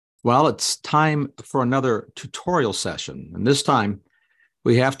Well, it's time for another tutorial session. And this time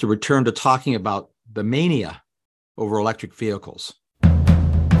we have to return to talking about the mania over electric vehicles.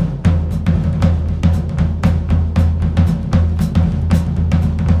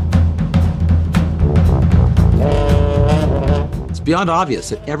 It's beyond obvious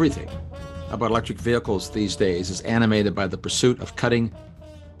that everything about electric vehicles these days is animated by the pursuit of cutting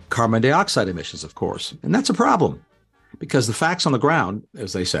carbon dioxide emissions, of course. And that's a problem, because the facts on the ground,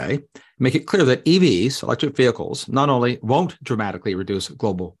 as they say, make it clear that EVs, electric vehicles, not only won't dramatically reduce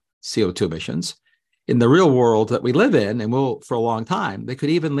global CO2 emissions, in the real world that we live in, and will for a long time, they could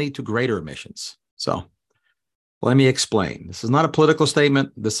even lead to greater emissions. So let me explain. This is not a political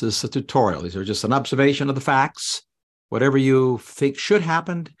statement. This is a tutorial. These are just an observation of the facts. Whatever you think should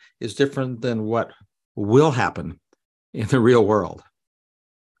happen is different than what will happen in the real world.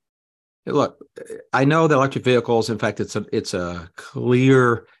 Look, I know that electric vehicles, in fact, it's a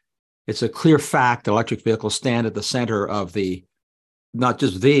clear fact that electric vehicles stand at the center of not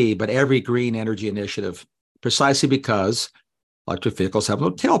just but every green energy initiative, precisely because electric vehicles have no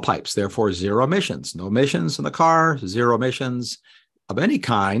tailpipes, therefore zero emissions, no emissions in the car, zero emissions of any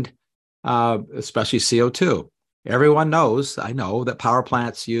kind, especially CO2. Everyone knows, I know, that power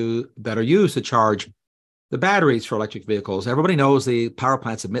plants that are used to charge the batteries for electric vehicles, everybody knows the power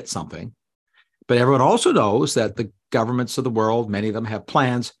plants emit something, but everyone also knows that the governments of the world, many of them, have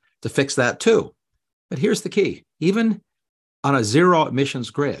plans to fix that too. But here's the key. Even on a zero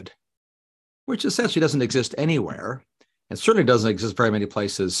emissions grid, which essentially doesn't exist anywhere, and certainly doesn't exist very many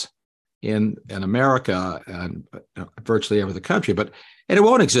places in America and virtually every other country, and it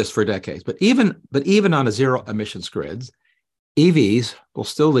won't exist for decades. But even on a zero emissions grid, EVs will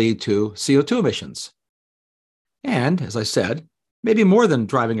still lead to CO2 emissions. And as I said, maybe more than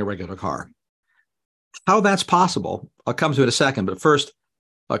driving a regular car. How that's possible, I'll come to in a second. But first,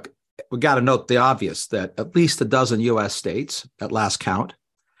 look, we got to note the obvious that at least a dozen U.S. states, at last count,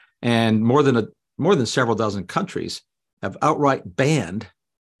 and more than several dozen countries have outright banned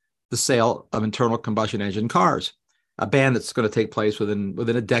the sale of internal combustion engine cars. A ban that's going to take place within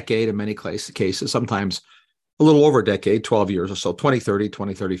a decade in many cases, sometimes a little over a decade, 12 years or so, 2030,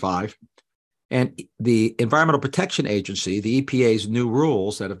 2035. And the Environmental Protection Agency, the EPA's new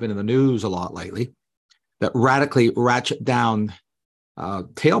rules that have been in the news a lot lately, that radically ratchet down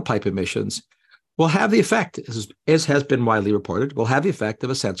tailpipe emissions, will have the effect, as has been widely reported, will have the effect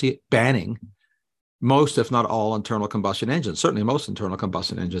of essentially banning most, if not all, internal combustion engines, certainly most internal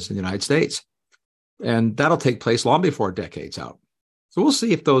combustion engines in the United States. And that'll take place long before a decade's out. So we'll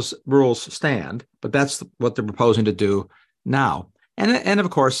see if those rules stand, but that's what they're proposing to do now. And of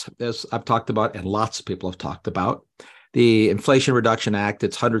course, as I've talked about, and lots of people have talked about, the Inflation Reduction Act,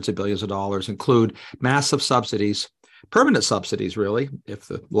 its hundreds of billions of dollars, include massive subsidies, permanent subsidies, really, if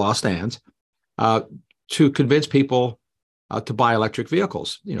the law stands, to convince people to buy electric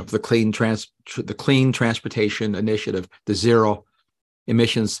vehicles. For the Clean Transportation Initiative, the Zero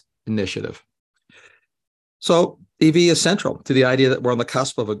Emissions Initiative. So EV is central to the idea that we're on the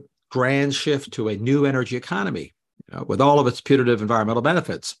cusp of a grand shift to a new energy economy, with all of its putative environmental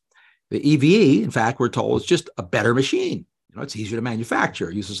benefits. The EV, in fact, we're told, is just a better machine. It's easier to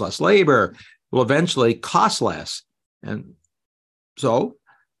manufacture, uses less labor, will eventually cost less. And so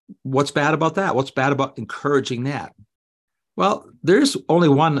what's bad about that? What's bad about encouraging that? Well, there's only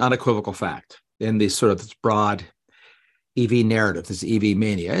one unequivocal fact in this broad EV narrative, this EV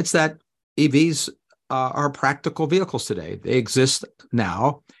mania. It's that EVs are practical vehicles today. They exist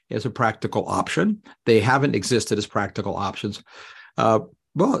now as a practical option. They haven't existed as practical options,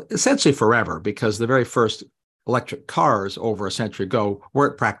 essentially forever, because the very first electric cars over a century ago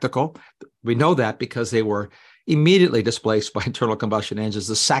weren't practical. We know that because they were immediately displaced by internal combustion engines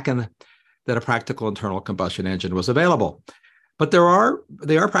the second that a practical internal combustion engine was available. But they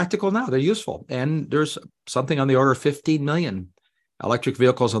are practical now. They're useful. And there's something on the order of 15 million electric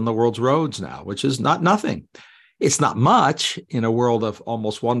vehicles on the world's roads now, which is not nothing. It's not much in a world of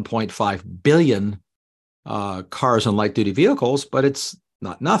almost 1.5 billion cars and light-duty vehicles, but it's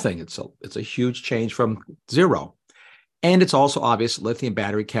not nothing. It's a huge change from zero. And it's also obvious lithium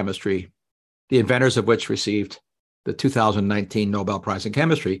battery chemistry, the inventors of which received the 2019 Nobel Prize in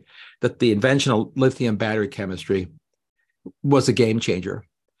Chemistry, that the invention of lithium battery chemistry was a game changer.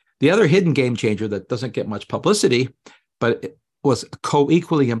 The other hidden game changer that doesn't get much publicity, but it was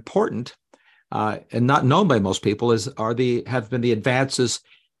co-equally important and not known by most people, have been the advances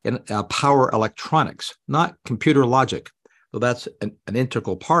in power electronics, not computer logic. So that's an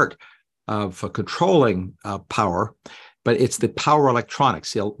integral part of controlling power, but it's the power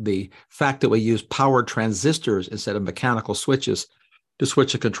electronics, the fact that we use power transistors instead of mechanical switches to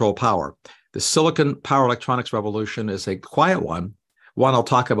switch and control power. The silicon power electronics revolution is a quiet one I'll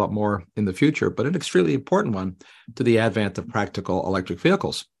talk about more in the future, but an extremely important one to the advent of practical electric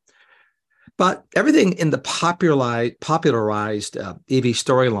vehicles. But everything in the popularized EV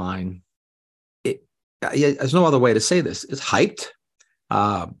storyline, there's no other way to say this, is hyped.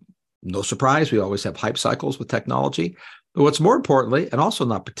 No surprise, we always have hype cycles with technology. But what's more importantly, and also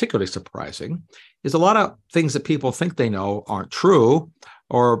not particularly surprising, is a lot of things that people think they know aren't true,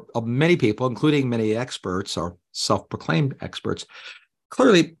 or many people, including many experts or self-proclaimed experts,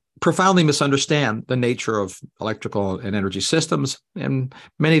 clearly profoundly misunderstand the nature of electrical and energy systems. And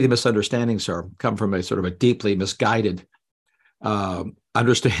many of the misunderstandings come from a sort of a deeply misguided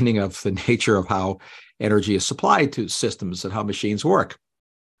understanding of the nature of how energy is supplied to systems and how machines work.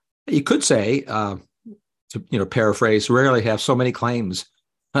 You could say, to paraphrase, rarely have so many claims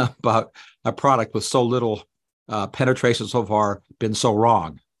about a product with so little penetration so far been so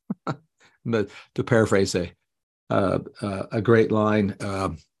wrong. But to paraphrase a great line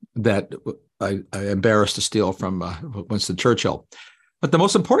that I'm embarrassed to steal from Winston Churchill. But the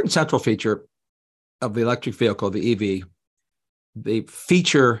most important central feature of the electric vehicle, the EV, the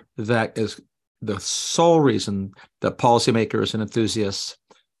feature that is the sole reason that policymakers and enthusiasts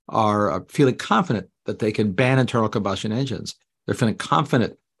are feeling confident that they can ban internal combustion engines. They're feeling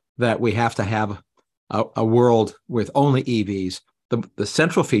confident that we have to have a world with only EVs. The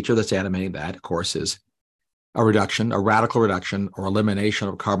central feature that's animating that, of course, is a radical reduction or elimination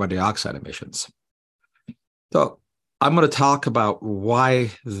of carbon dioxide emissions. So I'm going to talk about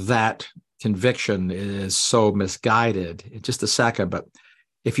why that conviction is so misguided in just a second. But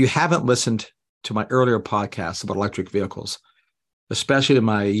if you haven't listened to my earlier podcasts about electric vehicles, especially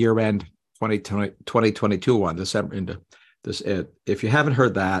my year-end 2022 one, December into this, if you haven't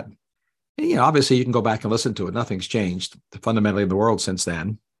heard that, obviously you can go back and listen to it. Nothing's changed fundamentally in the world since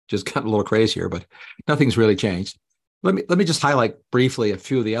then. Just gotten a little crazier, but nothing's really changed. Let me just highlight briefly a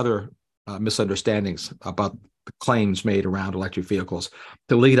few of the other misunderstandings about the claims made around electric vehicles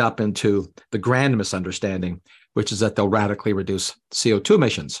to lead up into the grand misunderstanding, which is that they'll radically reduce CO2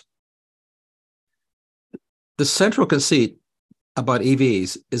 emissions. The central conceit about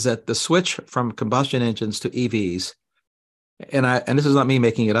EVs is that the switch from combustion engines to EVs, and this is not me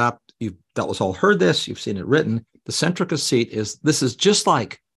making it up, you've doubtless all heard this, you've seen it written, the central conceit is this is just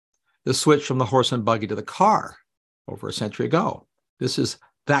like the switch from the horse and buggy to the car over a century ago. This is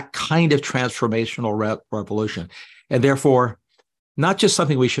that kind of transformational revolution. And therefore, not just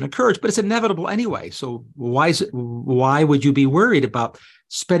something we should encourage, but it's inevitable anyway. So why would you be worried about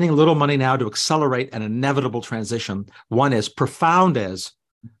spending a little money now to accelerate an inevitable transition, one as profound as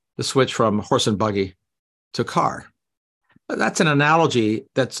the switch from horse and buggy to car? That's an analogy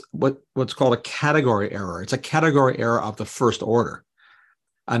that's what's called a category error. It's a category error of the first order.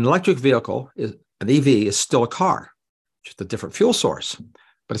 An electric vehicle, an EV, is still a car, just a different fuel source,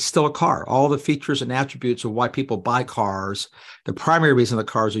 but it's still a car. All the features and attributes of why people buy cars, the primary reason the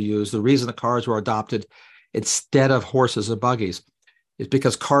cars are used, the reason the cars were adopted instead of horses and buggies, is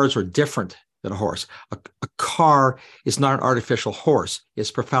because cars are different than a horse. A car is not an artificial horse.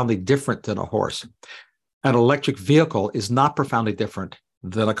 It's profoundly different than a horse. An electric vehicle is not profoundly different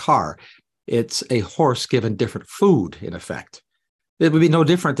than a car. It's a horse given different food, in effect. It would be no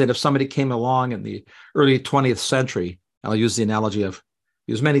different than if somebody came along in the early 20th century. I'll use the analogy I've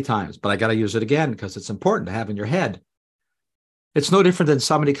used many times, but I got to use it again because it's important to have in your head. It's no different than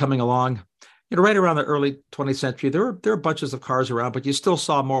somebody coming along, right around the early 20th century. There were bunches of cars around, but you still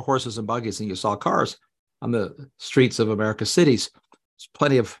saw more horses and buggies than you saw cars on the streets of America's cities. There's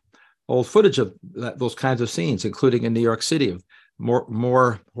plenty of old footage of those kinds of scenes, including in New York City, of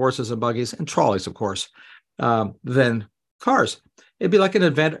more horses and buggies and trolleys, of course, than cars. It'd be like an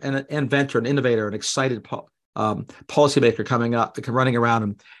inventor, an innovator, an excited policymaker coming up, running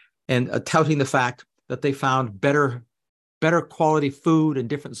around and touting the fact that they found better quality food and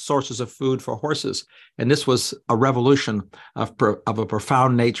different sources of food for horses. And this was a revolution of a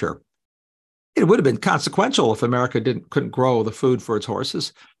profound nature. It would have been consequential if America couldn't grow the food for its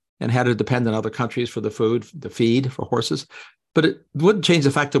horses and had to depend on other countries for the feed for horses. But it wouldn't change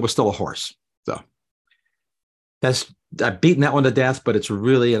the fact that it was still a horse. So I've beaten that one to death, but it's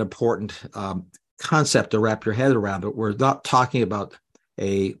really an important concept to wrap your head around. It. We're not talking about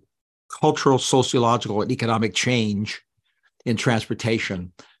a cultural, sociological, and economic change in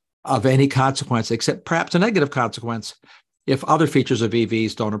transportation of any consequence, except perhaps a negative consequence if other features of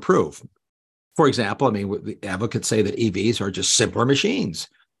EVs don't improve. For example, the advocates say that EVs are just simpler machines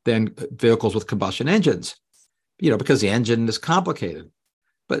than vehicles with combustion engines, because the engine is complicated.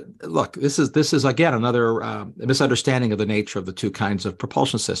 But look, this is again another misunderstanding of the nature of the two kinds of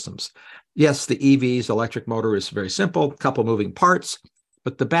propulsion systems. Yes, the EV's electric motor is very simple, a couple moving parts,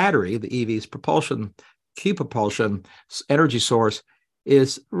 but the battery, the EV's propulsion, key propulsion energy source,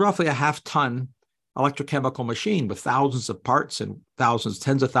 is roughly a half-ton electrochemical machine with thousands of parts and thousands,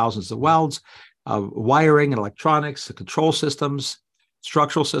 tens of thousands of welds, wiring and electronics, the control systems,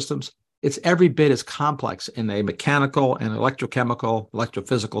 structural systems. It's every bit as complex in a mechanical and electrochemical,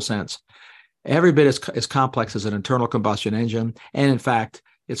 electrophysical sense. Every bit as complex as an internal combustion engine. And in fact,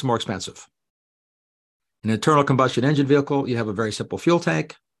 it's more expensive. An internal combustion engine vehicle, you have a very simple fuel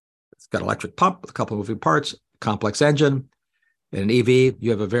tank. It's got an electric pump with a couple of moving parts, complex engine. In an EV,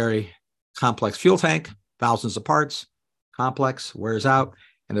 you have a very complex fuel tank, thousands of parts, complex, wears out,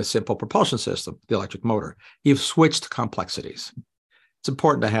 and a simple propulsion system, the electric motor. You've switched complexities. It's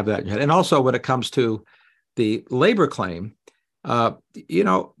important to have that in your head. And also when it comes to the labor claim,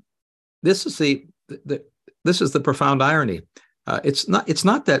 this is the profound irony. It's not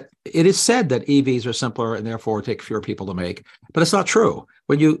that it is said that EVs are simpler and therefore take fewer people to make, but it's not true.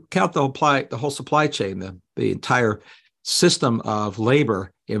 When you count the whole supply chain, the entire system of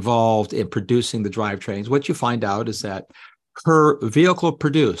labor involved in producing the drivetrains, what you find out is that per vehicle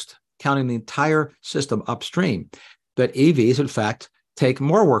produced, counting the entire system upstream, that EVs, in fact, take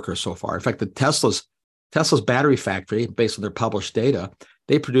more workers so far. In fact, the Tesla's battery factory, based on their published data,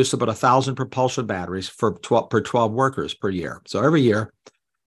 they produce about 1,000 propulsion batteries per 12 workers per year. So every year,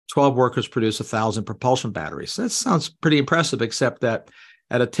 12 workers produce 1,000 propulsion batteries. That sounds pretty impressive, except that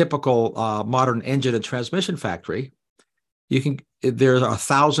at a typical modern engine and transmission factory, there's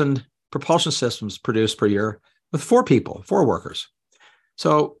 1,000 propulsion systems produced per year with 4 workers.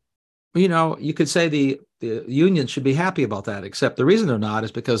 So, you could say the union should be happy about that, except the reason they're not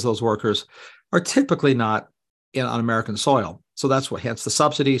is because those workers are typically not on American soil. So hence the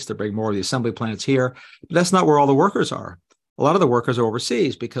subsidies to bring more of the assembly plants here. But that's not where all the workers are. A lot of the workers are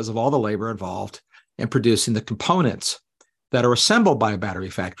overseas because of all the labor involved in producing the components that are assembled by a battery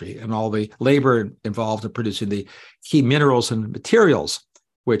factory and all the labor involved in producing the key minerals and materials,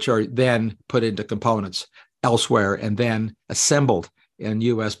 which are then put into components elsewhere and then assembled in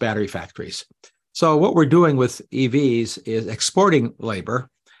U.S. battery factories. So what we're doing with EVs is exporting labor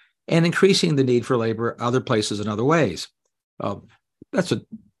and increasing the need for labor other places and other ways. That's a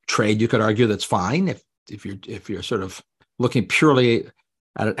trade you could argue that's fine if you're sort of looking purely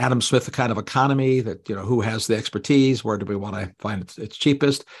at an Adam Smith kind of economy that, who has the expertise, where do we want to find it's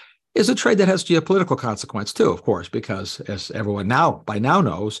cheapest, is a trade that has geopolitical consequence too, of course, because as everyone by now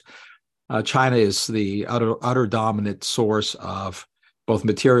knows, China is the utter dominant source of both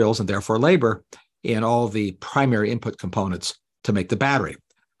materials and therefore labor in all the primary input components to make the battery,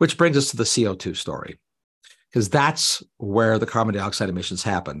 which brings us to the CO2 story, because that's where the carbon dioxide emissions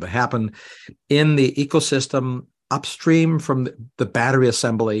happen. They happen in the ecosystem upstream from the battery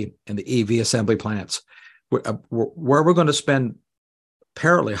assembly and the EV assembly plants, where we're going to spend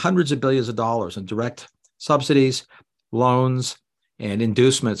apparently hundreds of billions of dollars in direct subsidies, loans, and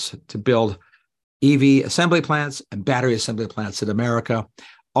inducements to build EV assembly plants and battery assembly plants in America.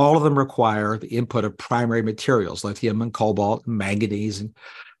 All of them require the input of primary materials, lithium and cobalt, and manganese, and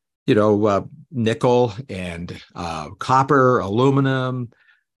nickel and copper, aluminum,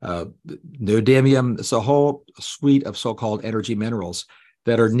 neodymium. It's a whole suite of so-called energy minerals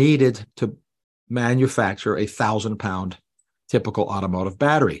that are needed to manufacture a 1,000-pound typical automotive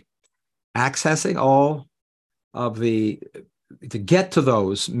battery. Accessing all of to get to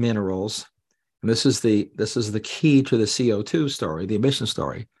those minerals, and this is the key to the CO2 story, the emission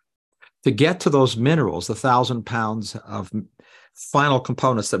story. To get to those minerals, the 1,000 pounds of final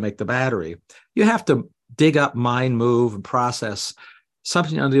components that make the battery, you have to dig up, mine, move, and process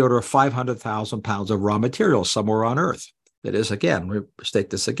something on the order of 500,000 pounds of raw materials somewhere on Earth. That is, again, restate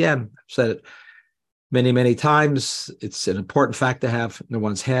this again, I've said it many, many times. It's an important fact to have in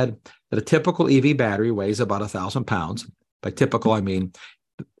one's head that a typical EV battery weighs about 1,000 pounds. By typical, I mean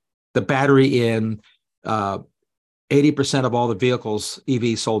the battery in 80% of all the vehicles,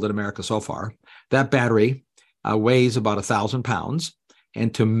 EVs sold in America so far. That battery weighs about 1,000 pounds.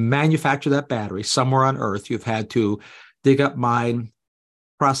 And to manufacture that battery somewhere on Earth, you've had to dig up, mine,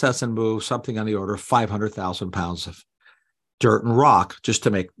 process, and move something on the order of 500,000 pounds of dirt and rock just to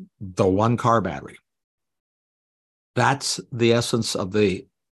make the one car battery. That's the essence of the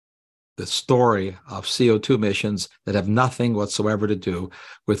story of CO2 emissions that have nothing whatsoever to do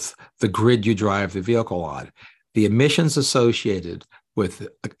with the grid you drive the vehicle on. The emissions associated with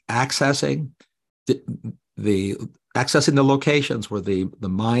accessing the locations where the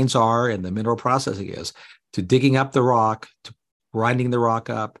mines are and the mineral processing is, to digging up the rock, to grinding the rock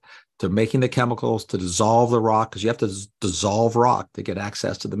up, to making the chemicals to dissolve the rock, because you have to dissolve rock to get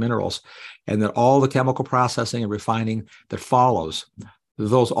access to the minerals, and then all the chemical processing and refining that follows.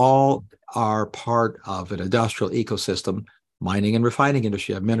 Those all are part of an industrial ecosystem, mining and refining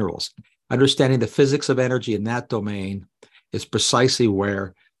industry of minerals. Understanding the physics of energy in that domain is precisely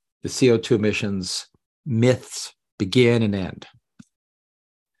where the CO2 emissions myths begin and end.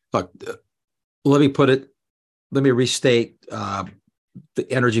 Look, let me restate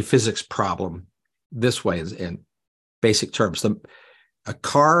the energy physics problem this way in basic terms. A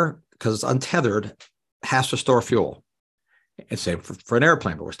car, because it's untethered, has to store fuel. And same for an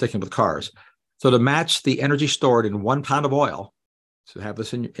airplane, but we're sticking with cars. So to match the energy stored in 1 pound of oil, so have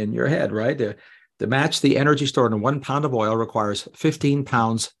this in your head, right? To match the energy stored in 1 pound of oil requires 15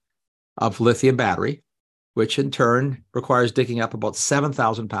 pounds of lithium battery, which in turn requires digging up about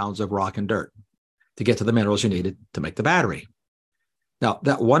 7,000 pounds of rock and dirt to get to the minerals you needed to make the battery. Now,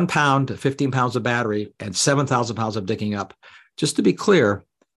 that 1 pound, 15 pounds of battery and 7,000 pounds of digging up, just to be clear,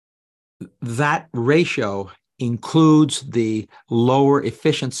 that ratio includes the lower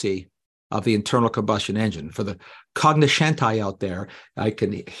efficiency of the internal combustion engine. For the cognoscenti out there, I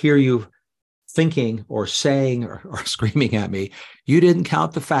can hear you thinking or saying or screaming at me, you didn't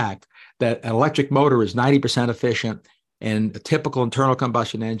count the fact that an electric motor is 90% efficient and a typical internal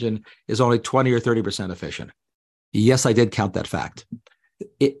combustion engine is only 20 or 30% efficient. Yes, I did count that fact.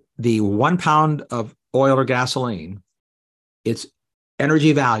 The 1 pound of oil or gasoline, its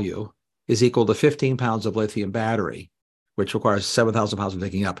energy value is equal to 15 pounds of lithium battery, which requires 7,000 pounds of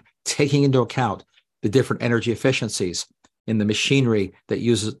digging up, taking into account the different energy efficiencies in the machinery that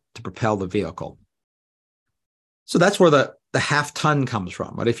uses it to propel the vehicle. So that's where the half ton comes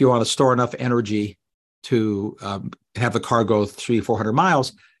from. But if you want to store enough energy to have the car go 300-400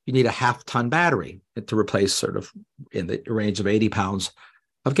 miles, you need a half ton battery to replace sort of in the range of 80 pounds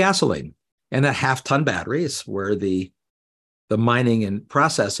of gasoline. And that half ton battery is where the mining and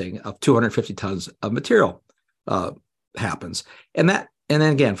processing of 250 tons of material happens. And then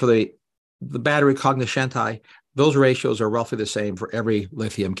again, for the battery cognoscenti, those ratios are roughly the same for every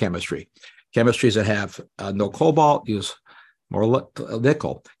lithium chemistry. Chemistries that have no cobalt use more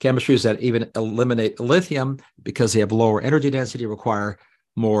nickel. Chemistries that even eliminate lithium because they have lower energy density require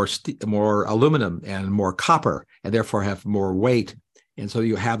more aluminum and more copper, and therefore have more weight. And so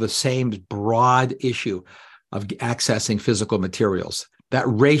you have the same broad issue of accessing physical materials. That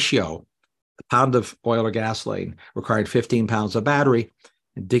ratio, a pound of oil or gasoline required 15 pounds of battery,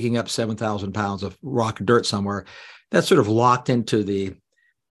 and digging up 7,000 pounds of rock and dirt somewhere, that's sort of locked into the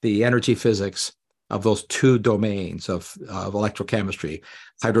energy physics of those two domains of electrochemistry,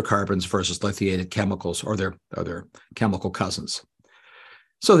 hydrocarbons versus lithiated chemicals or their chemical cousins.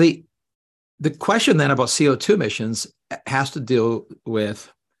 So the question then about CO2 emissions has to deal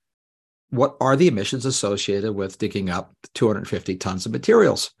with what are the emissions associated with digging up 250 tons of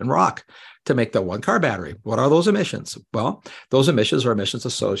materials and rock to make the one car battery. What are those emissions? Well, those emissions are emissions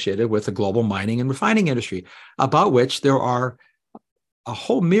associated with the global mining and refining industry, about which there are a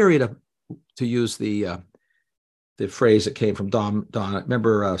whole myriad of, to use the phrase that came from Don.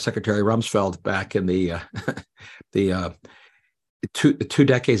 Remember Secretary Rumsfeld back in the two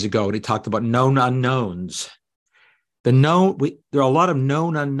decades ago, and he talked about known unknowns. There are a lot of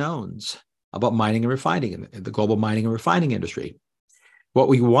known unknowns about mining and refining in the global mining and refining industry. What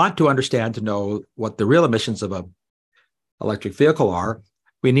we want to understand to know what the real emissions of an electric vehicle are,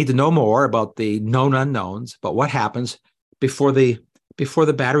 we need to know more about the known unknowns, but what happens before the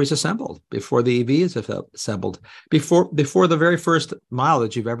battery is assembled, before the EV is assembled, before the very first mile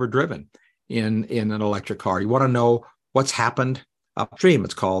that you've ever driven in an electric car. You want to know what's happened upstream.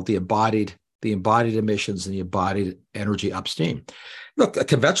 It's called the embodied emissions and the embodied energy upstream. Look, a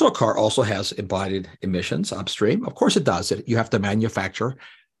conventional car also has embodied emissions upstream. Of course it does. You have to manufacture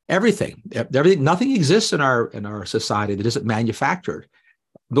everything. Nothing exists in our society that isn't manufactured.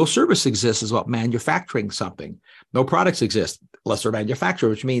 No service exists about manufacturing something. No products exist unless they're manufactured,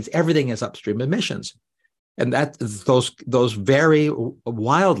 which means everything has upstream emissions. And that those vary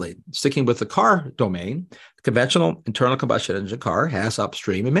wildly. Sticking with the car domain, conventional internal combustion engine car has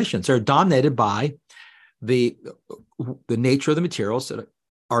upstream emissions. They're dominated by the nature of the materials that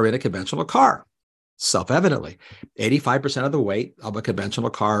are in a conventional car. Self-evidently, 85% of the weight of a conventional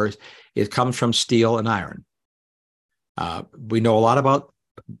car comes from steel and iron. We know an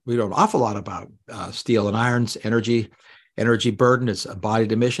awful lot about steel and iron's energy burden, its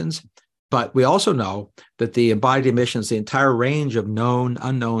embodied emissions. But we also know that the embodied emissions, the entire range of known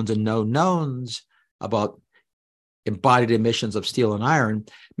unknowns and known knowns about embodied emissions of steel and iron,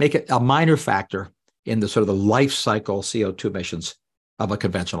 make it a minor factor in the sort of the life cycle CO2 emissions of a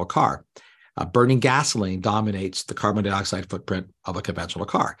conventional car. Burning gasoline dominates the carbon dioxide footprint of a conventional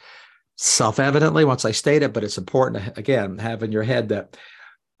car. Self-evidently, once I state it, but it's important to, again, have in your head that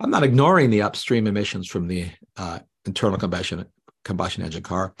I'm not ignoring the upstream emissions from the internal combustion engine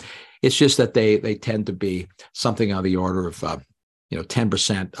car. It's just that they tend to be something on the order of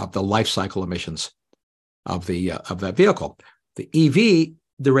 10% of the life cycle emissions of that vehicle. The EV,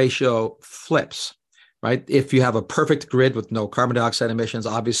 the ratio flips, right? If you have a perfect grid with no carbon dioxide emissions,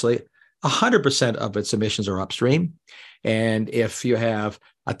 obviously 100% of its emissions are upstream. And if you have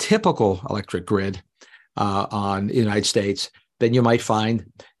a typical electric grid on the United States, then you might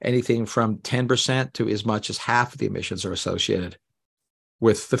find anything from 10% to as much as half of the emissions are associated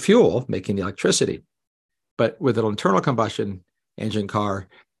with the fuel making the electricity. But with an internal combustion engine car,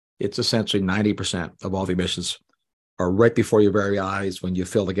 it's essentially 90% of all the emissions are right before your very eyes when you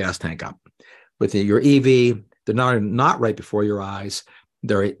fill the gas tank up. With your EV, they're not right before your eyes.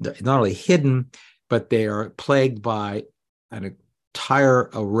 They're not only hidden, but they are plagued by an entire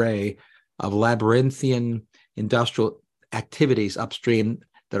array of labyrinthian industrial activities upstream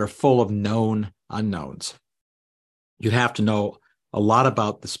that are full of known unknowns. You'd have to know a lot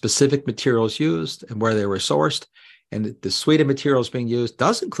about the specific materials used and where they were sourced. And the suite of materials being used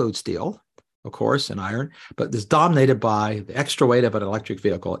does include steel, of course, and iron, but is dominated by the extra weight of an electric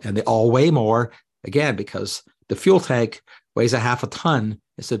vehicle. And they all weigh more, again, because the fuel tank weighs a half a ton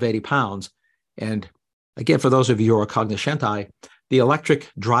instead of 80 pounds. And again, for those of you who are cognoscenti, the electric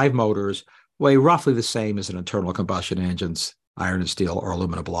drive motors weigh roughly the same as an internal combustion engine's iron and steel or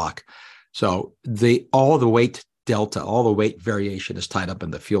aluminum block. So all the weight delta, all the weight variation is tied up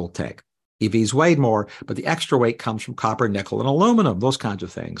in the fuel tank. EVs weighed more, but the extra weight comes from copper, nickel, and aluminum, those kinds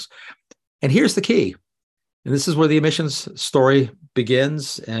of things. And here's the key. And this is where the emissions story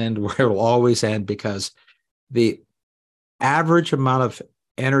begins and where it will always end, because the average amount of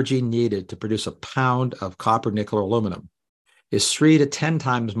energy needed to produce a pound of copper, nickel, or aluminum is 3 to 10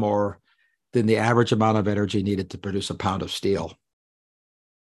 times more than the average amount of energy needed to produce a pound of steel.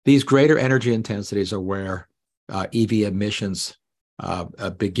 These greater energy intensities are where EV emissions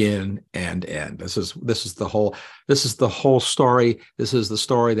begin and end. This is the whole story. This is the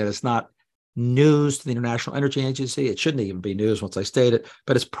story that is not news to the International Energy Agency. It shouldn't even be news once I state it,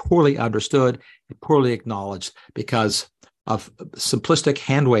 but it's poorly understood and poorly acknowledged because of simplistic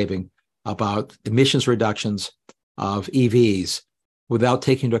hand-waving about emissions reductions of EVs without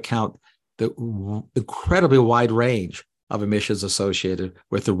taking into account the incredibly wide range of emissions associated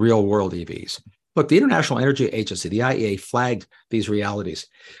with the real-world EVs. Look, the International Energy Agency, the IEA, flagged these realities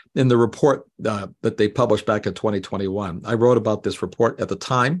in the report that they published back in 2021. I wrote about this report at the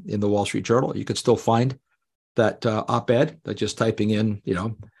time in the Wall Street Journal. You could still find that op-ed by just typing in,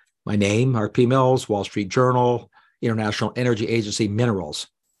 my name, RP Mills, Wall Street Journal, International Energy Agency minerals.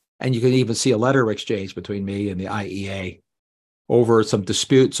 And you can even see a letter exchange between me and the IEA over some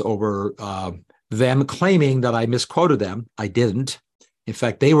disputes over them claiming that I misquoted them. I didn't. In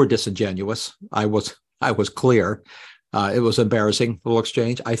fact, they were disingenuous. I was clear. It was embarrassing, little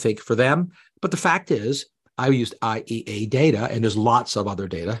exchange, I think, for them. But the fact is, I used IEA data, and there's lots of other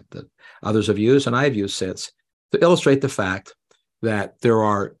data that others have used, and I've used since, to illustrate the fact that there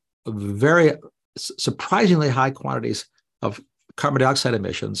are very surprisingly high quantities of carbon dioxide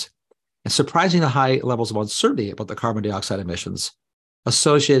emissions and surprisingly high levels of uncertainty about the carbon dioxide emissions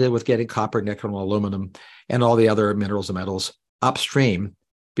associated with getting copper, nickel, and aluminum, and all the other minerals and metals upstream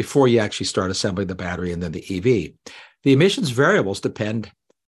before you actually start assembling the battery and then the EV. The emissions variables depend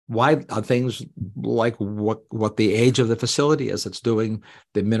on things like what the age of the facility is that's doing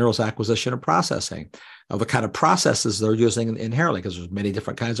the minerals acquisition and processing, of the kind of processes they're using inherently, because there's many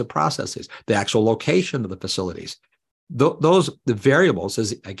different kinds of processes, the actual location of the facilities. The variables,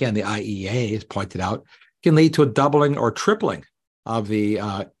 as again the IEA has pointed out, can lead to a doubling or tripling of the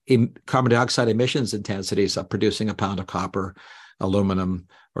carbon dioxide emissions intensities of producing a pound of copper, aluminum,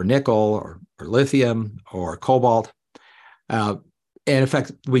 or nickel, or lithium, or cobalt. And in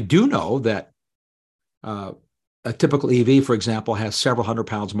fact, we do know that a typical EV, for example, has several hundred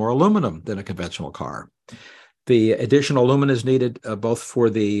pounds more aluminum than a conventional car. The additional aluminum is needed both for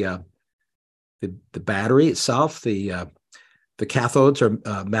the battery itself. The cathodes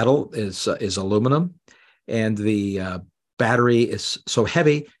are metal is aluminum, and the battery is so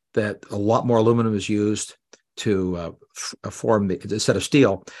heavy that a lot more aluminum is used to form instead of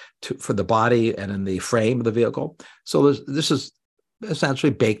steel for the body and in the frame of the vehicle. So this is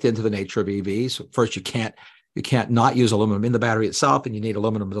essentially baked into the nature of EVs. First, you can't not use aluminum in the battery itself, and you need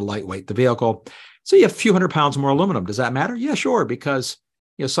aluminum to lightweight the vehicle. So you have a few hundred pounds more aluminum. Does that matter? Yeah, sure, because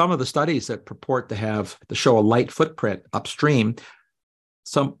some of the studies that purport to show a light footprint upstream,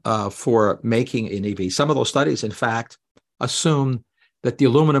 some for making an EV, some of those studies, in fact, assume that the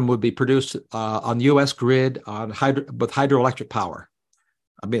aluminum would be produced on the U.S. grid with hydroelectric power.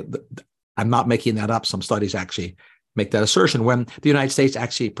 I mean, I'm not making that up. Some studies actually make that assertion when the United States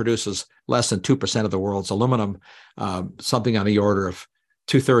actually produces less than 2% of the world's aluminum, something on the order of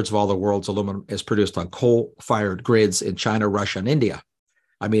 2/3 of all the world's aluminum is produced on coal-fired grids in China, Russia, and India.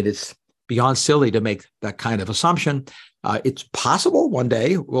 I mean, it's beyond silly to make that kind of assumption. It's possible one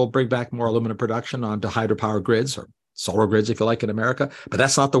day we'll bring back more aluminum production onto hydropower grids or solar grids, if you like, in America, but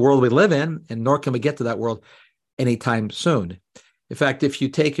that's not the world we live in, and nor can we get to that world anytime soon. In fact, if you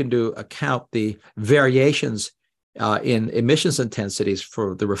take into account the variations in emissions intensities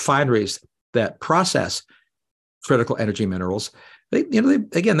for the refineries that process critical energy minerals, they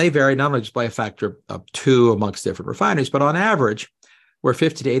vary not only just by a factor of 2 amongst different refineries, but on average, where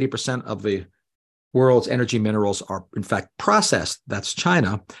 50 to 80% of the world's energy minerals are in fact processed, that's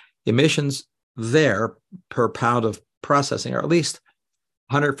China, emissions there per pound of processing are at least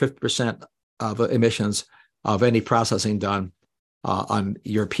 150% of emissions of any processing done on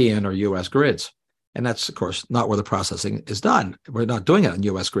European or U.S. grids. And that's, of course, not where the processing is done. We're not doing it on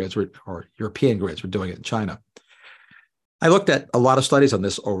U.S. grids or European grids. We're doing it in China. I looked at a lot of studies on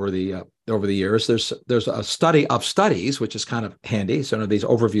this over the years. There's a study of studies, which is kind of handy. So these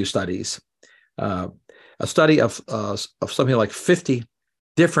overview studies, a study of something like 50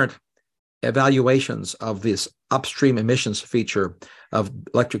 different evaluations of this upstream emissions feature of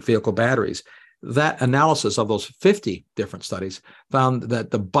electric vehicle batteries. That analysis of those 50 different studies found that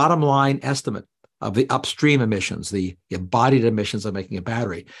the bottom line estimate of the upstream emissions, the embodied emissions of making a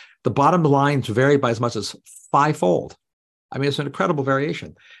battery, the bottom lines vary by as much as 5-fold. I mean, it's an incredible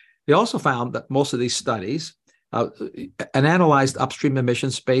variation. They also found that most of these studies analyzed upstream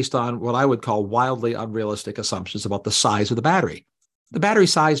emissions based on what I would call wildly unrealistic assumptions about the size of the battery. The battery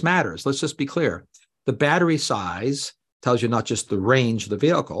size matters. Let's just be clear. The battery size tells you not just the range of the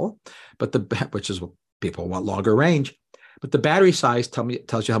vehicle, which is what people want, longer range, but the battery size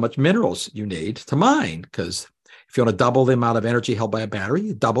tells you how much minerals you need to mine. Because if you want to double the amount of energy held by a battery,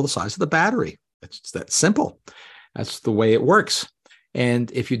 you double the size of the battery. It's that simple. That's the way it works.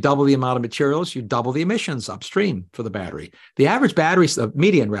 And if you double the amount of materials, you double the emissions upstream for the battery. The average battery, the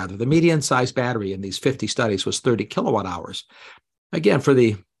median size battery in these 50 studies was 30 kilowatt hours. Again, for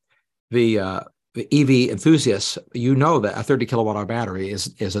the EV enthusiasts, you know that a 30 kilowatt hour battery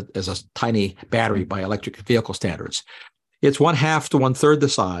is a tiny battery by electric vehicle standards. It's 1/2 to 1/3 the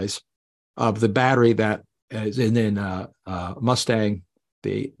size of the battery that is in Mustang,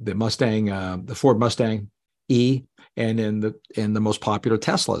 the Ford Mustang E, and in the most popular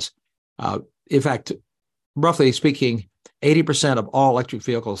Teslas. In fact, roughly speaking, 80% of all electric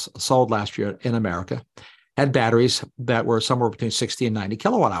vehicles sold last year in America had batteries that were somewhere between 60 and 90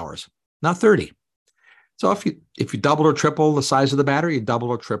 kilowatt hours, not 30. So if you double or triple the size of the battery, you double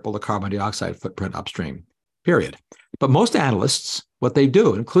or triple the carbon dioxide footprint upstream, period. But most analysts, what they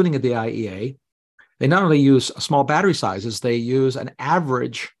do, including at the IEA, they not only use small battery sizes, they use an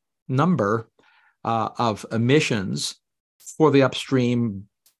average number of emissions for the upstream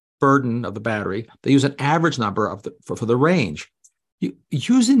burden of the battery. They use an average number for the range.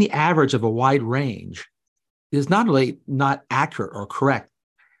 Using the average of a wide range is not only not accurate or correct,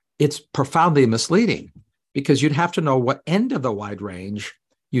 it's profoundly misleading, because you'd have to know what end of the wide range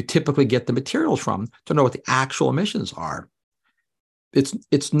you typically get the materials from to know what the actual emissions are.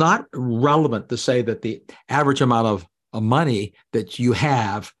 It's not relevant to say that the average amount of money that you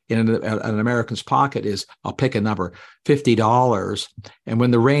have in an American's pocket is, I'll pick a number, $50, and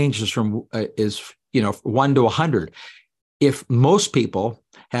when the range is from 1 to 100. If most people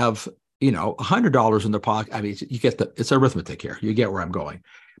have $100 in their pocket, I mean, you get it's arithmetic here. You get where I'm going.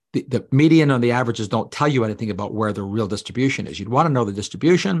 The median and the averages don't tell you anything about where the real distribution is. You'd want to know the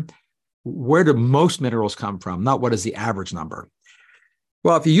distribution. Where do most minerals come from? Not what is the average number.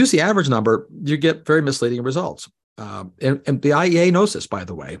 Well, if you use the average number, you get very misleading results. And the IEA knows this, by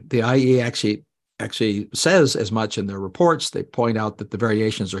the way. The IEA actually says as much in their reports. They point out that the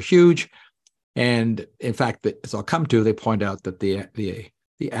variations are huge. And in fact, as I'll come to, they point out that the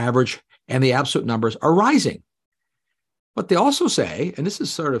average and the absolute numbers are rising. But they also say, and this is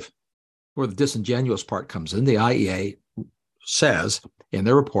sort of where the disingenuous part comes in, the IEA says in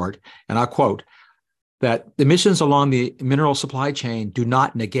their report, and I'll quote, that emissions along the mineral supply chain do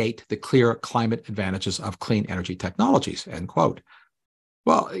not negate the clear climate advantages of clean energy technologies, end quote.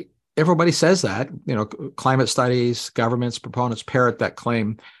 Well, everybody says that, climate studies, governments, proponents parrot that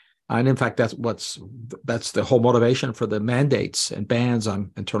claim And in fact, that's the whole motivation for the mandates and bans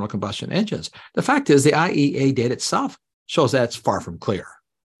on internal combustion engines. The fact is, the IEA data itself shows that it's far from clear.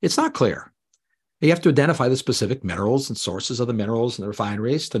 It's not clear. You have to identify the specific minerals and sources of the minerals and the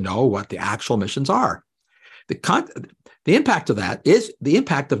refineries to know what the actual emissions are. The impact of that is the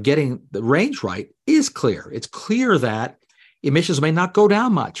impact of getting the range right is clear. It's clear that emissions may not go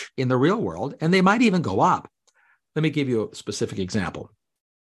down much in the real world, and they might even go up. Let me give you a specific example.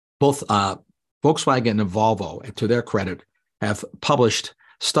 Both Volkswagen and Volvo, to their credit, have published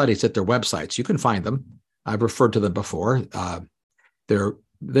studies at their websites. You can find them. I've referred to them before.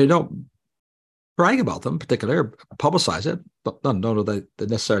 They don't brag about them particularly or publicize it. Don't know that they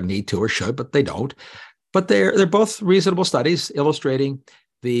necessarily need to or should, but they don't. But they're both reasonable studies illustrating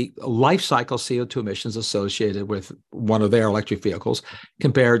the life cycle CO2 emissions associated with one of their electric vehicles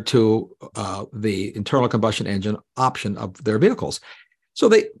compared to the internal combustion engine option of their vehicles. So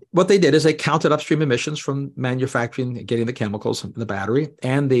what they did is they counted upstream emissions from manufacturing, getting the chemicals in the battery,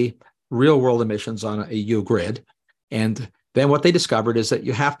 and the real world emissions on a U grid. And then what they discovered is that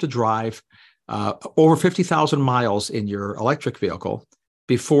you have to drive over 50,000 miles in your electric vehicle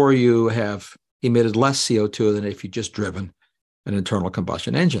before you have emitted less CO2 than if you just driven an internal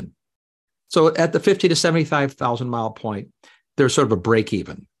combustion engine. So at the 50 to 75,000 mile point, there's sort of a break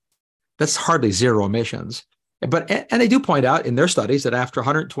even. That's hardly zero emissions. And they do point out in their studies that after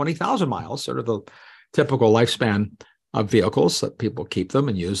 120,000 miles, sort of the typical lifespan of vehicles, that people keep them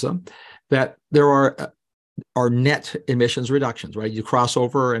and use them, that there are net emissions reductions, right? You cross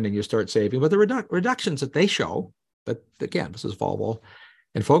over and then you start saving. But the reductions that they show, but again, this is Volvo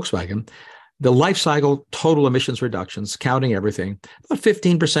and Volkswagen, the life cycle total emissions reductions, counting everything, about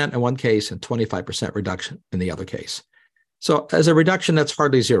 15% in one case and 25% reduction in the other case. So as a reduction, that's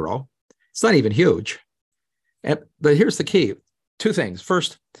hardly zero. It's not even huge. But here's the key. Two things.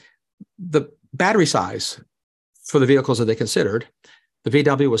 First, the battery size for the vehicles that they considered, the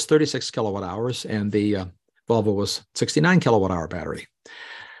VW was 36 kilowatt hours and the Volvo was 69 kilowatt hour battery.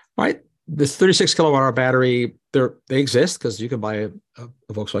 All right. This 36 kilowatt hour battery, they exist because you can buy a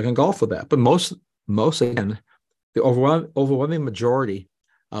Volkswagen Golf with that. But most again, the overwhelming majority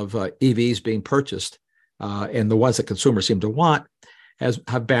of EVs being purchased and the ones that consumers seem to want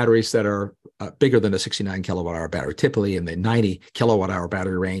have batteries that are bigger than a 69 kilowatt hour battery, typically in the 90 kilowatt hour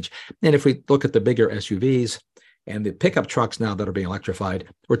battery range. And if we look at the bigger SUVs and the pickup trucks now that are being electrified,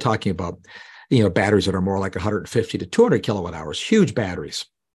 we're talking about batteries that are more like 150 to 200 kilowatt hours, huge batteries.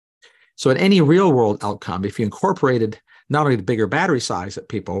 So in any real world outcome, if you incorporated not only the bigger battery size that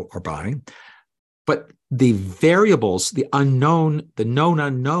people are buying, but the variables, the known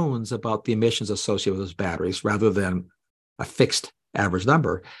unknowns about the emissions associated with those batteries, rather than a fixed average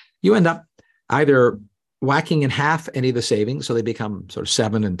number, you end up either whacking in half any of the savings, so they become sort of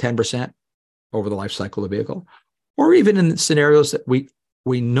 7 and 10% over the life cycle of the vehicle, or even in scenarios that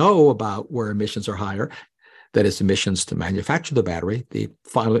we know about where emissions are higher, that is emissions to manufacture the battery, the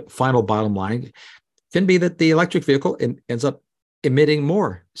final bottom line can be that the electric vehicle ends up emitting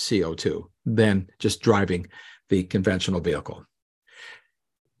more CO2 than just driving the conventional vehicle.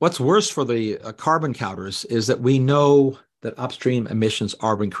 What's worse for the carbon counters is that we know that upstream emissions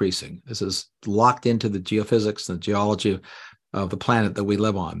are increasing. This is locked into the geophysics and the geology of the planet that we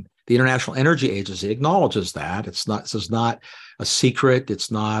live on. The International Energy Agency acknowledges that. This is not a secret. It's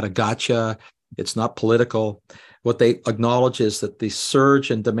not a gotcha. It's not political. What they acknowledge is that the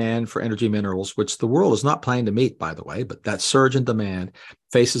surge in demand for energy minerals, which the world is not planning to meet, by the way, but that surge in demand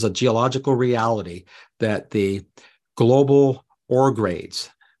faces a geological reality that the global ore grades,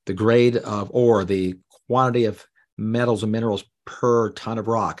 the grade of ore, the quantity of metals and minerals per ton of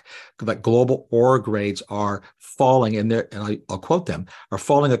rock, that global ore grades are falling, and I'll quote them, are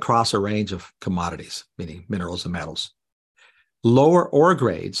falling across a range of commodities, meaning minerals and metals. Lower ore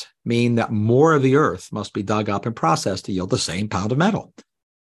grades mean that more of the earth must be dug up and processed to yield the same pound of metal.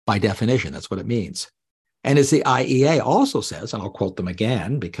 By definition, that's what it means. And as the IEA also says, and I'll quote them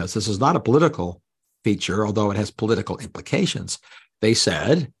again, because this is not a political feature, although it has political implications, they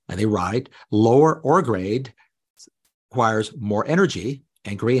said, and they write, lower ore grade requires more energy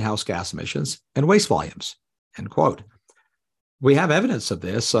and greenhouse gas emissions and waste volumes, end quote. We have evidence of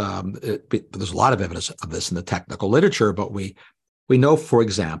this. There's a lot of evidence of this in the technical literature, but we know, for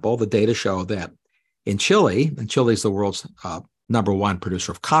example, the data show that in Chile, and Chile is the world's number one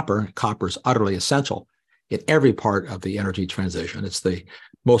producer of copper. Copper is utterly essential in every part of the energy transition. It's the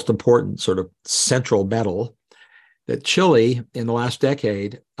most important sort of central metal. That Chile, in the last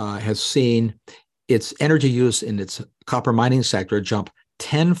decade, has seen its energy use in its copper mining sector jump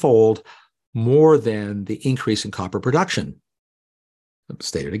tenfold more than the increase in copper production. I'll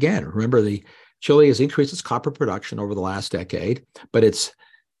state it again. Remember, Chile has increased its copper production over the last decade, but its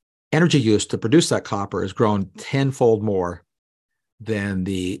energy use to produce that copper has grown tenfold more than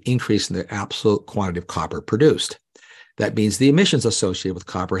the increase in the absolute quantity of copper produced. That means the emissions associated with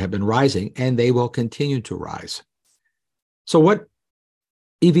copper have been rising, and they will continue to rise. So what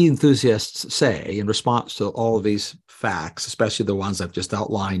EV enthusiasts say in response to all of these facts, especially the ones I've just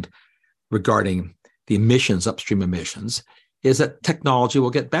outlined regarding the emissions, upstream emissions, is that technology will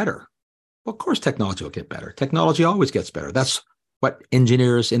get better. Well, of course, technology will get better. Technology always gets better. That's what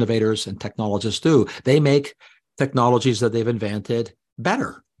engineers, innovators, and technologists do. They make technologies that they've invented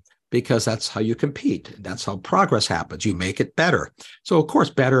better because that's how you compete. That's how progress happens. You make it better. So, of course,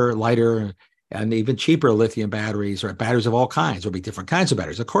 better, lighter, and even cheaper lithium batteries or batteries of all kinds. There'll be different kinds of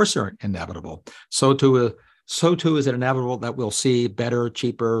batteries. Of course, they're inevitable. So too is it inevitable that we'll see better,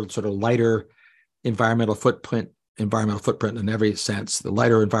 cheaper, sort of lighter environmental footprint in every sense, the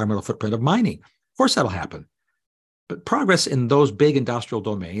lighter environmental footprint of mining. Of course, that'll happen. But progress in those big industrial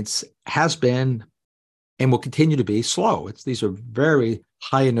domains has been and will continue to be slow. These are very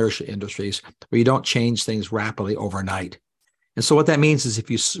high inertia industries where you don't change things rapidly overnight. And so what that means is if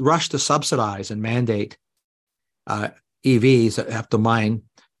you rush to subsidize and mandate EVs that have to mine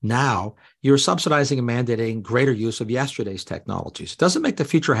now, you're subsidizing and mandating greater use of yesterday's technologies. It doesn't make the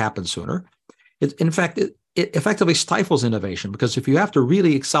future happen sooner. In fact, it effectively stifles innovation, because if you have to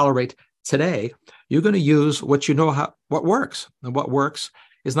really accelerate today, you're going to use what you know what works. And what works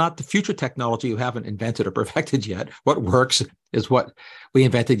is not the future technology you haven't invented or perfected yet. What works is what we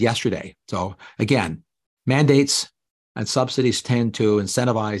invented yesterday. So again, mandates and subsidies tend to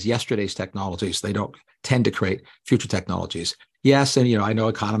incentivize yesterday's technologies. They don't tend to create future technologies. Yes, and I know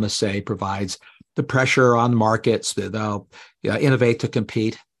economists say provides the pressure on markets that they'll innovate to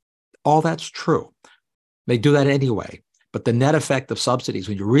compete. All that's true. They do that anyway. But the net effect of subsidies,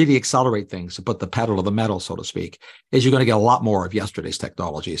 when you really accelerate things to put the pedal to the metal, so to speak, is you're going to get a lot more of yesterday's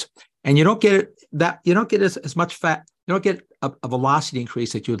technologies, and you don't get as much fat. You don't get a velocity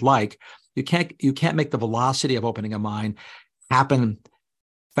increase that you'd like. You can't make the velocity of opening a mine happen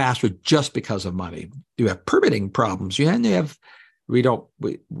faster just because of money. You have permitting problems. We have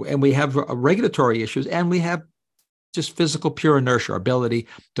regulatory issues, and we have just physical pure inertia, our ability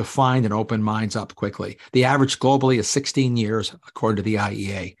to find and open mines up quickly. The average globally is 16 years, according to the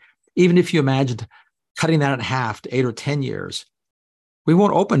IEA. Even if you imagined cutting that in half to 8 or 10 years, we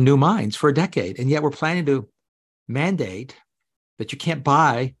won't open new mines for a decade. And yet we're planning to mandate that you can't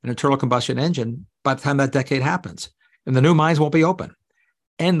buy an internal combustion engine by the time that decade happens. And the new mines won't be open.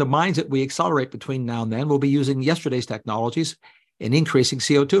 And the mines that we accelerate between now and then will be using yesterday's technologies and increasing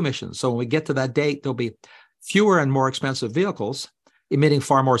CO2 emissions. So when we get to that date, there'll be fewer and more expensive vehicles emitting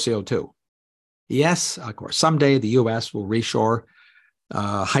far more CO2. Yes, of course, someday the U.S. will reshore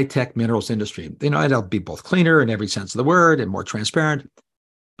high-tech minerals industry. It'll be both cleaner in every sense of the word and more transparent,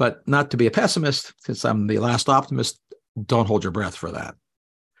 but not to be a pessimist, since I'm the last optimist, don't hold your breath for that.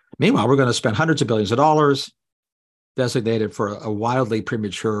 Meanwhile, we're going to spend hundreds of billions of dollars designated for a wildly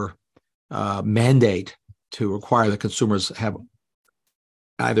premature mandate to require that consumers have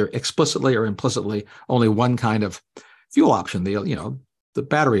either explicitly or implicitly only one kind of fuel option, the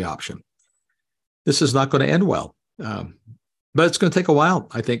battery option. This is not going to end well, but it's going to take a while,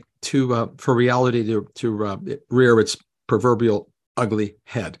 I think, for reality to rear its proverbial ugly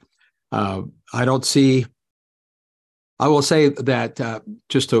head. I will say that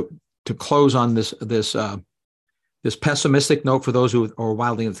just to close on this pessimistic note for those who are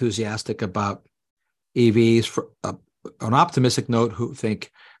wildly enthusiastic about EVs, for an optimistic note who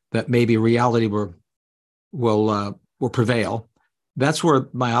think that maybe reality will prevail. That's where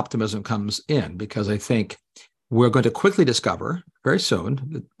my optimism comes in, because I think we're going to quickly discover very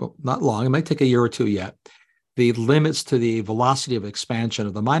soon, not long, it might take a year or two yet, the limits to the velocity of expansion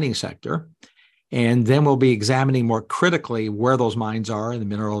of the mining sector. And then we'll be examining more critically where those mines are and the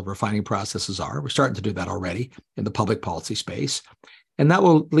mineral refining processes are. We're starting to do that already in the public policy space. And that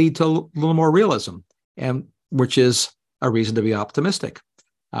will lead to a little more realism, and which is a reason to be optimistic.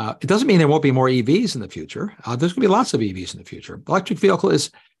 It doesn't mean there won't be more EVs in the future. There's going to be lots of EVs in the future. Electric vehicle is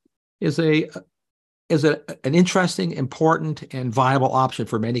an interesting, important, and viable option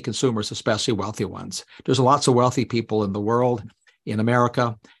for many consumers, especially wealthy ones. There's lots of wealthy people in the world, in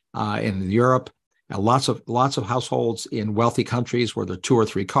America, in Europe, and lots of households in wealthy countries where there are 2 or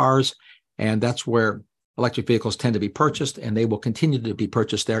 3 cars, and that's where electric vehicles tend to be purchased, and they will continue to be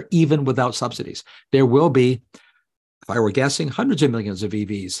purchased there even without subsidies. There will be, if I were guessing, hundreds of millions of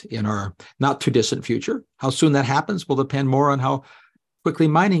EVs in our not too distant future. How soon that happens will depend more on how quickly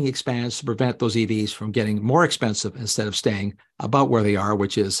mining expands to prevent those EVs from getting more expensive instead of staying about where they are,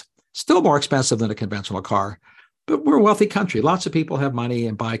 which is still more expensive than a conventional car. But we're a wealthy country. Lots of people have money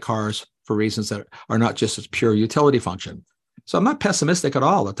and buy cars for reasons that are not just its pure utility function. So I'm not pessimistic at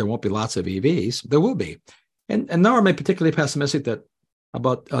all that there won't be lots of EVs. There will be. And nor am I particularly pessimistic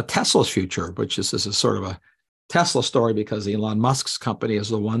about Tesla's future, which is sort of a Tesla story because Elon Musk's company is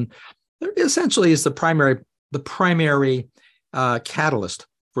the one that essentially is the primary catalyst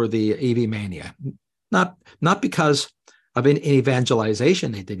for the EV mania. Not because of an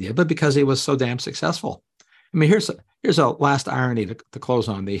evangelization they did, but because he was so damn successful. I mean, here's a last irony to close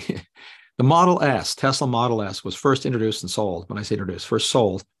on. The Model S, Tesla Model S, was first introduced and sold. When I say introduced, first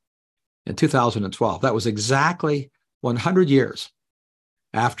sold in 2012. That was exactly 100 years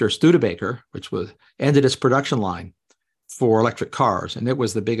after Studebaker, which ended its production line for electric cars, and it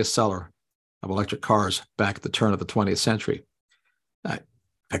was the biggest seller of electric cars back at the turn of the 20th century. In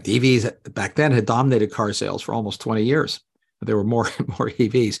fact, EVs back then had dominated car sales for almost 20 years. There were more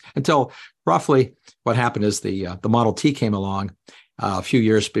EVs until roughly what happened is the Model T came along a few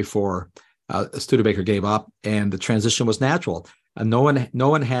years before Studebaker gave up, and the transition was natural. No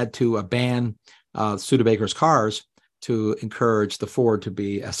one had to ban Studebaker's cars to encourage the Ford to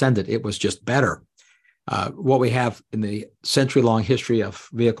be ascendant. It was just better. What we have in the century-long history of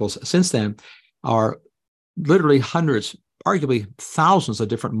vehicles since then are literally hundreds, arguably thousands of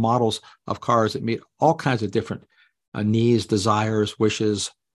different models of cars that meet all kinds of different needs, desires,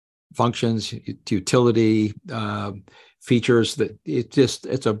 wishes, functions, utility, features. That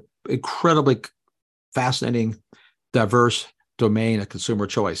it's a incredibly fascinating, diverse domain of consumer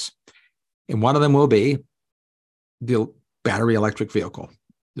choice. And one of them will be the battery electric vehicle.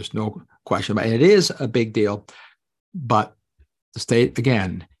 There's no question about it. And it is a big deal, but to state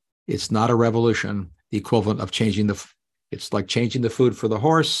again, it's not a revolution, the equivalent of it's like changing the food for the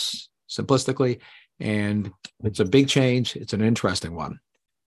horse, simplistically. And it's a big change. It's an interesting one.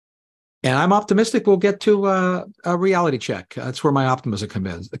 And I'm optimistic we'll get to a reality check. That's where my optimism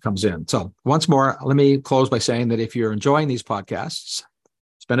comes in. So once more, let me close by saying that if you're enjoying these podcasts,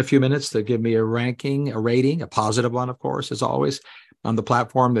 spend a few minutes to give me a rating, a positive one, of course, as always, on the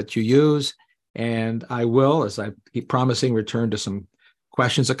platform that you use. And I will, as I keep promising, return to some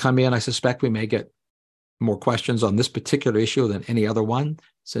questions that come in. I suspect we may get more questions on this particular issue than any other one,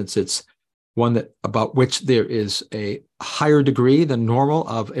 since it's one about which there is a higher degree than normal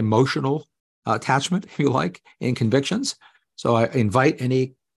of emotional attachment, if you like, in convictions. So I invite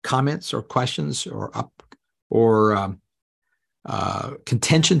any comments or questions or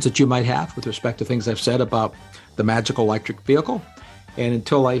contentions that you might have with respect to things I've said about the magical electric vehicle. And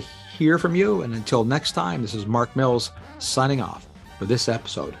until I hear from you, and until next time, this is Mark Mills signing off for this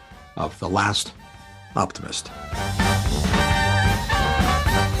episode of The Last Optimist.